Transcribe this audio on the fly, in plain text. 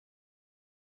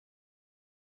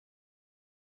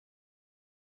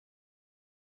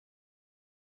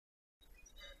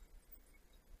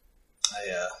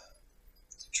I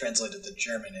translated the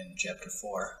German in chapter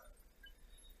 4.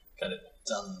 Got it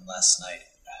done last night.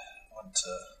 Went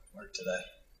to work today.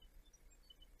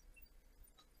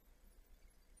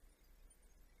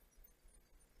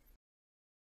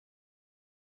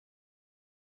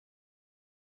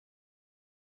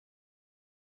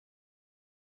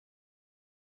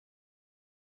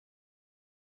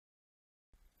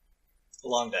 A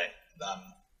long day.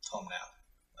 I'm home now.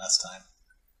 Last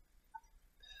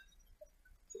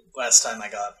time I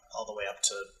got all the way up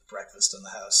to breakfast in the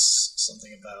house.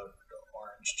 Something about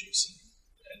orange juice and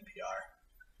NPR.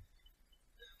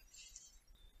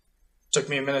 Took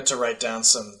me a minute to write down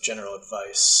some general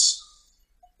advice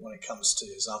when it comes to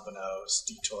zampanoes,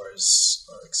 detours,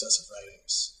 or excessive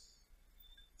writings.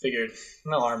 Figured,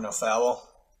 no harm, no foul.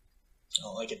 I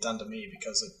don't like it done to me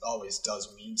because it always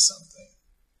does mean something.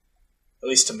 At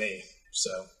least to me,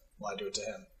 so why do it to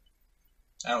him?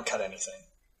 I don't cut anything.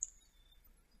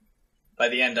 By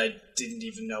the end, I didn't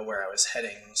even know where I was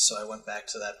heading, so I went back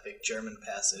to that big German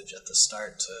passage at the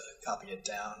start to copy it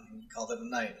down and called it a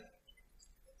night.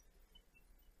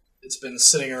 It's been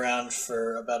sitting around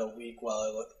for about a week while I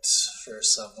looked for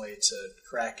some way to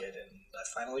crack it, and I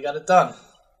finally got it done.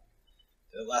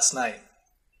 Did it last night.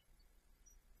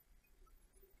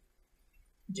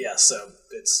 Yeah, so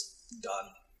it's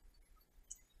done.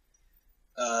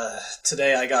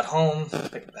 Today I got home,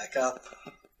 picked it back up,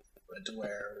 went to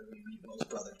where we meet Will's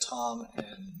brother Tom,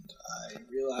 and I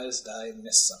realized I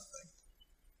missed something.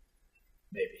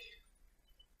 Maybe.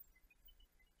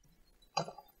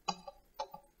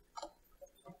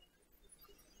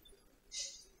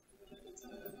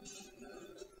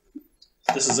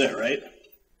 This is it, right?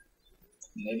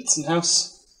 Davidson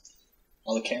house?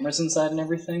 All the cameras inside and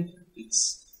everything?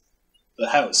 It's the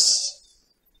house.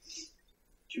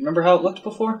 Do you remember how it looked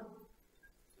before?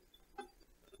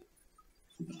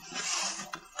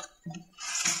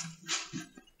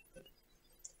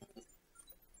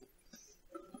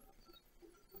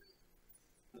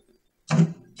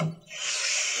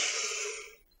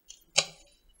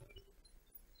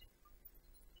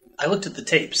 I looked at the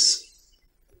tapes.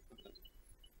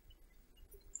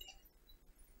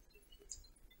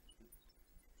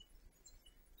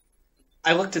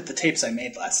 I looked at the tapes I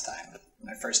made last time.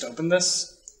 When I first opened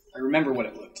this, I remember what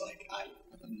it looked like. I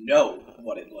know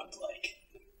what it looked like.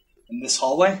 In this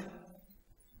hallway,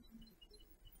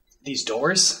 these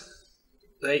doors,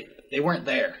 they weren't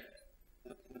there.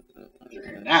 They're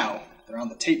here now. They're on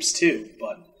the tapes too,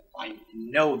 but I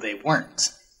know they weren't.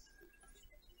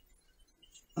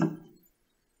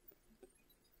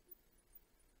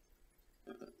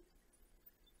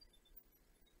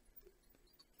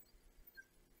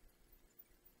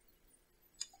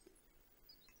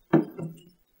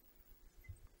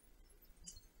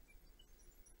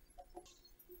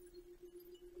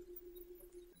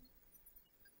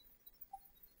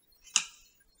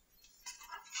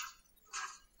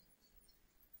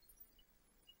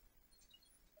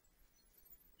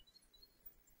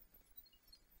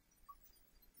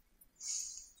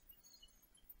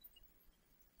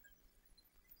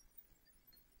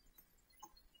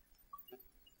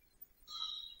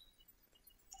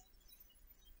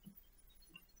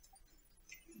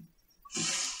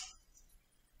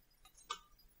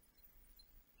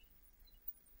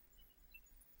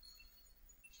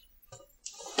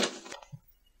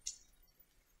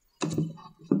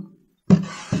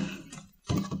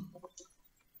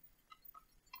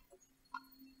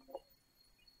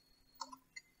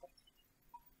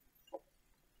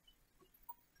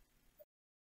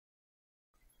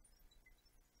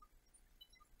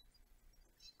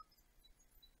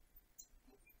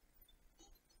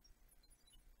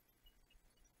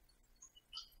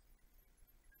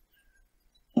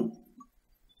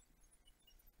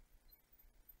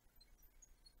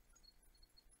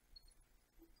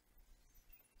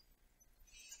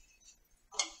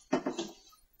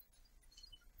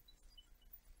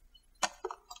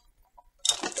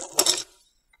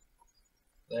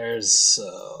 There's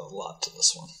a lot to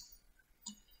this one.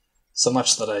 So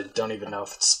much that I don't even know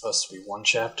if it's supposed to be one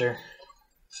chapter.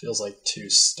 It feels like two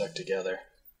stuck together.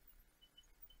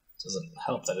 Doesn't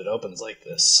help that it opens like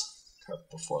this,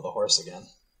 before the horse again.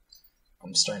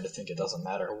 I'm starting to think it doesn't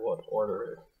matter what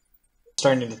order.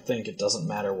 Starting to think it doesn't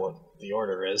matter what the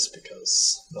order is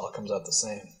because it all comes out the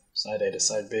same. Side A to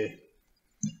side B.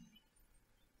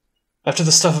 After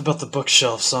the stuff about the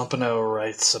bookshelf, Zampano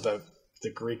writes about the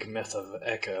Greek myth of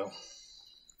echo.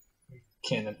 We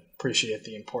can't appreciate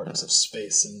the importance of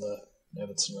space in the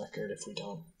Davidson record if we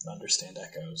don't understand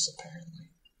echoes,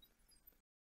 apparently.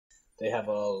 They have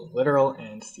a literal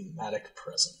and thematic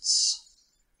presence.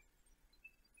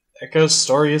 Echo's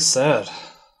story is sad.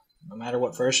 No matter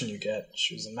what version you get,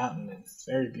 she was a mountain and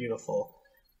very beautiful,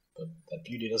 but that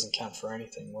beauty doesn't count for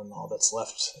anything when all that's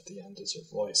left at the end is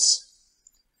her voice.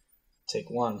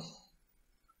 Take one.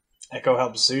 Echo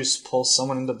helped Zeus pull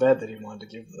someone into bed that he wanted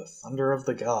to give the thunder of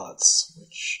the gods,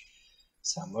 which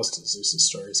is how most of Zeus's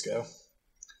stories go.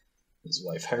 His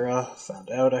wife Hera found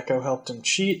out Echo helped him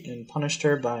cheat and punished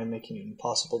her by making it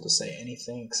impossible to say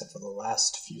anything except for the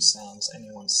last few sounds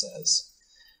anyone says.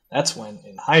 That's when,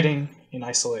 hiding in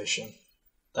isolation,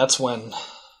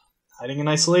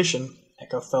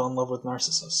 Echo fell in love with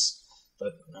Narcissus.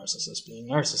 But Narcissus being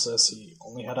Narcissus, he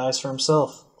only had eyes for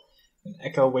himself, and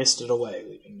Echo wasted away,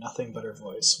 leaving nothing but her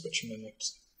voice, which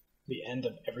mimicked the end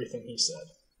of everything he said.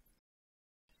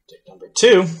 Take number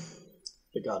 2.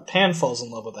 The god Pan falls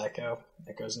in love with Echo.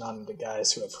 Echo's not into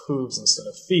guys who have hooves instead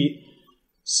of feet,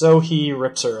 so he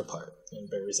rips her apart and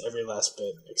buries every last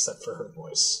bit except for her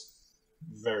voice.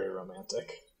 Very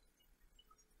romantic.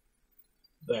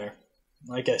 There.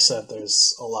 Like I said,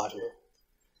 there's a lot here.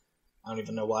 I don't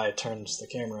even know why I turned the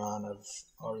camera on.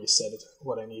 I've already said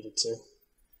what I needed to.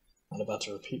 I'm not about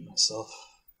to repeat myself.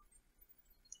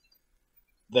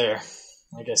 There.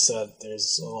 Like I said,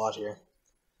 there's a lot here.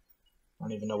 I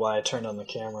don't even know why I turned on the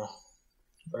camera.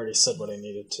 I've already said what I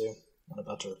needed to. I'm not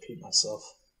about to repeat myself.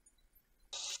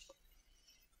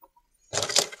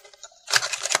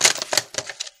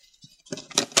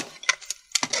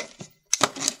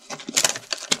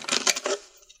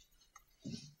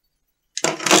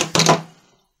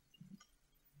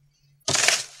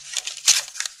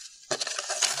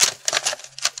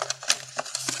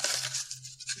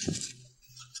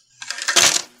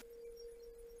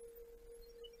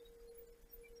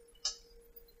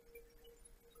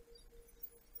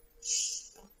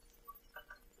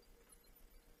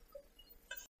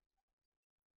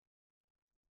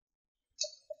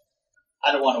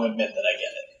 I don't want to admit that I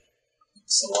get it.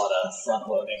 It's a lot of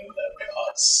front-loading without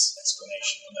cause,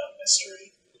 explanation without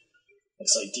mystery.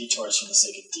 Looks like detours for the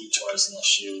sake of detours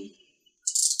unless you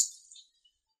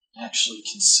actually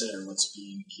consider what's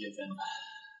being given.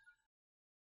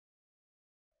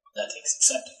 That takes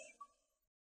accepting.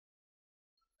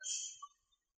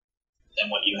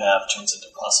 Then what you have turns into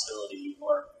possibility,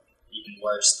 or even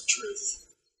worse, the truth.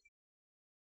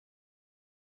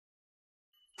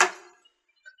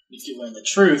 If you learn the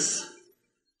truth,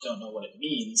 don't know what it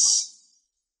means,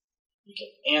 you get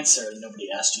an answer and nobody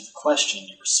asked you the question,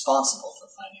 you're responsible for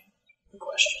finding the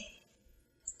question.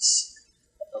 It's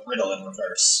a riddle in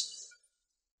reverse.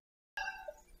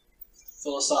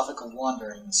 Philosophical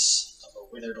wanderings of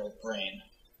a withered old brain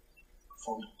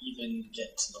before we even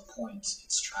get to the point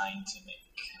it's trying to make.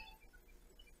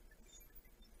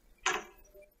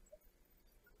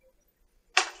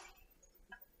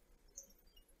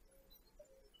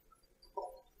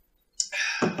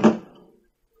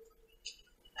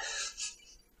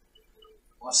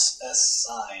 Was es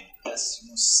sein, es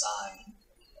muss sein.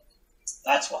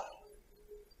 That's why.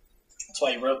 That's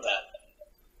why you wrote that.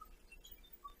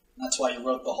 And that's why you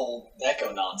wrote the whole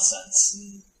Echo nonsense.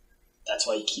 And that's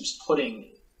why he keeps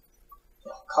putting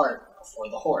the cart before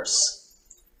the horse.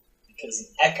 Because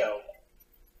an Echo,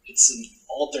 it's an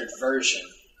altered version.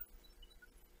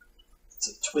 It's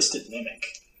a twisted mimic.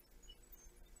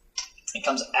 It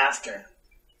comes after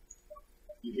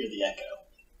you hear the echo.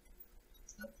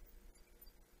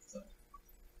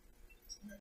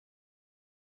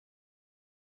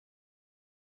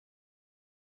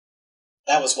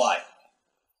 That was why.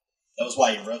 That was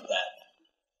why you wrote that.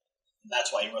 And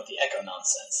that's why you wrote the echo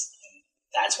nonsense. And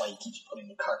that's why he keeps putting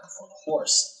the cart before the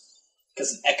horse.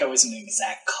 Because an echo isn't an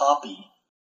exact copy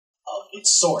of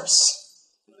its source.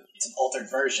 It's an altered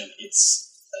version.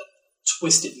 It's a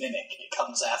twisted mimic. It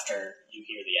comes after you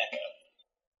hear the echo.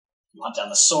 You hunt down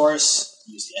the source,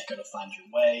 use the echo to find your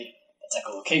way. That's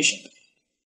echolocation.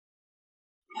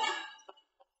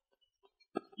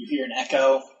 You hear an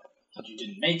echo, and you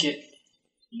didn't make it,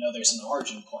 you know there's an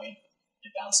origin point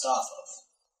it bounced off of,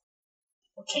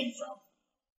 or came from.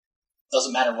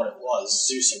 Doesn't matter what it was,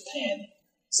 Zeus or Pan,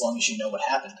 as long as you know what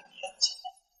happened in the end.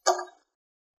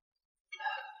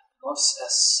 Was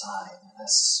es sein,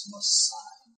 es muss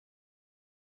sein.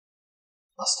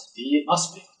 Must it be? It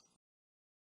must be.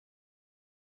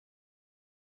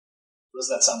 What does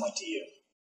that sound like to you?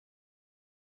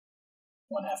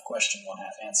 One half question, one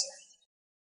half answer.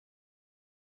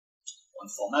 One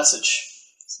full message.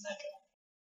 It's an echo.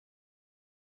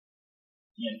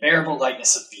 The Unbearable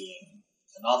Lightness of Being,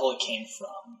 the novel it came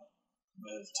from,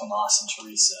 with Tomas and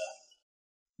Teresa,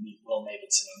 meet Will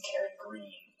Mapleton and Karen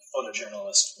Green,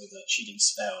 photojournalist with a cheating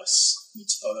spouse,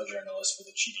 meets photojournalist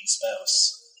with a cheating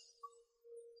spouse.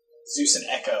 Zeus and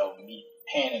Echo meet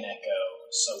Pan and Echo.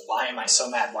 So why am I so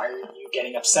mad? Why are you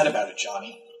getting upset about it,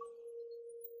 Johnny?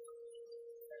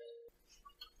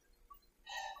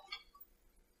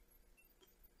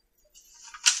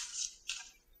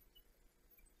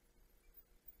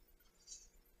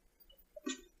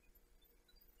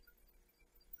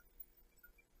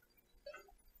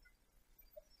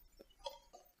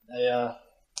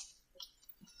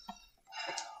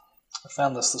 I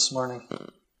found this morning.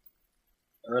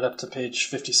 I read up to page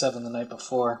 57 the night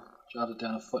before, jotted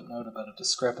down a footnote about a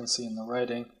discrepancy in the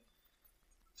writing,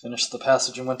 finished the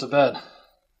passage and went to bed.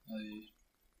 I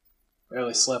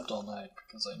barely slept all night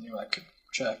because I knew I could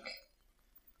check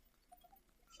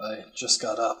if I just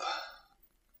got up.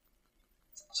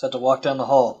 Just had to walk down the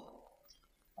hall.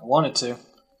 I wanted to.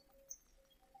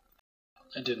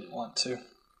 I didn't want to.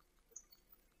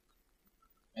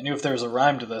 I knew if there was a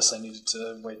rhyme to this, I needed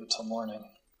to wait until morning.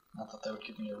 Not that that would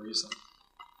give me a reason.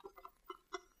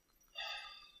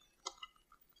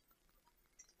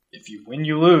 If you win,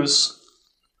 you lose.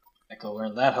 Echo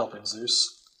learned that helping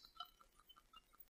Zeus.